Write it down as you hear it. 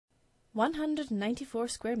194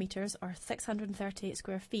 square metres or 638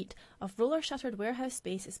 square feet of roller-shuttered warehouse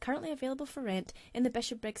space is currently available for rent in the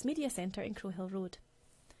Bishopbriggs Media Centre in Crowhill Road.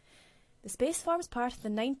 The space forms part of the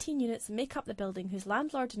 19 units that make up the building, whose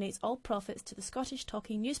landlord donates all profits to the Scottish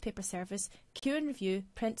talking newspaper service Q and Review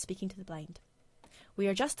Print Speaking to the Blind. We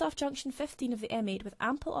are just off junction 15 of the M8 with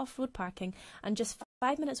ample off-road parking and just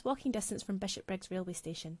 5 minutes walking distance from Bishopbriggs railway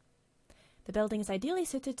station. The building is ideally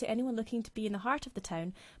suited to anyone looking to be in the heart of the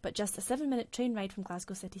town, but just a 7-minute train ride from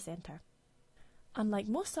Glasgow city centre. Unlike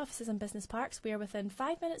most offices and business parks, we are within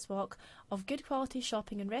 5 minutes walk of good quality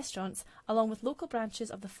shopping and restaurants, along with local branches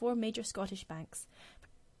of the 4 major Scottish banks.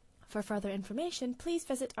 For further information, please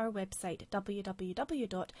visit our website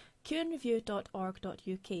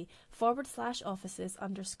www.qandreview.org.uk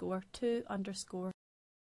 /offices_2_.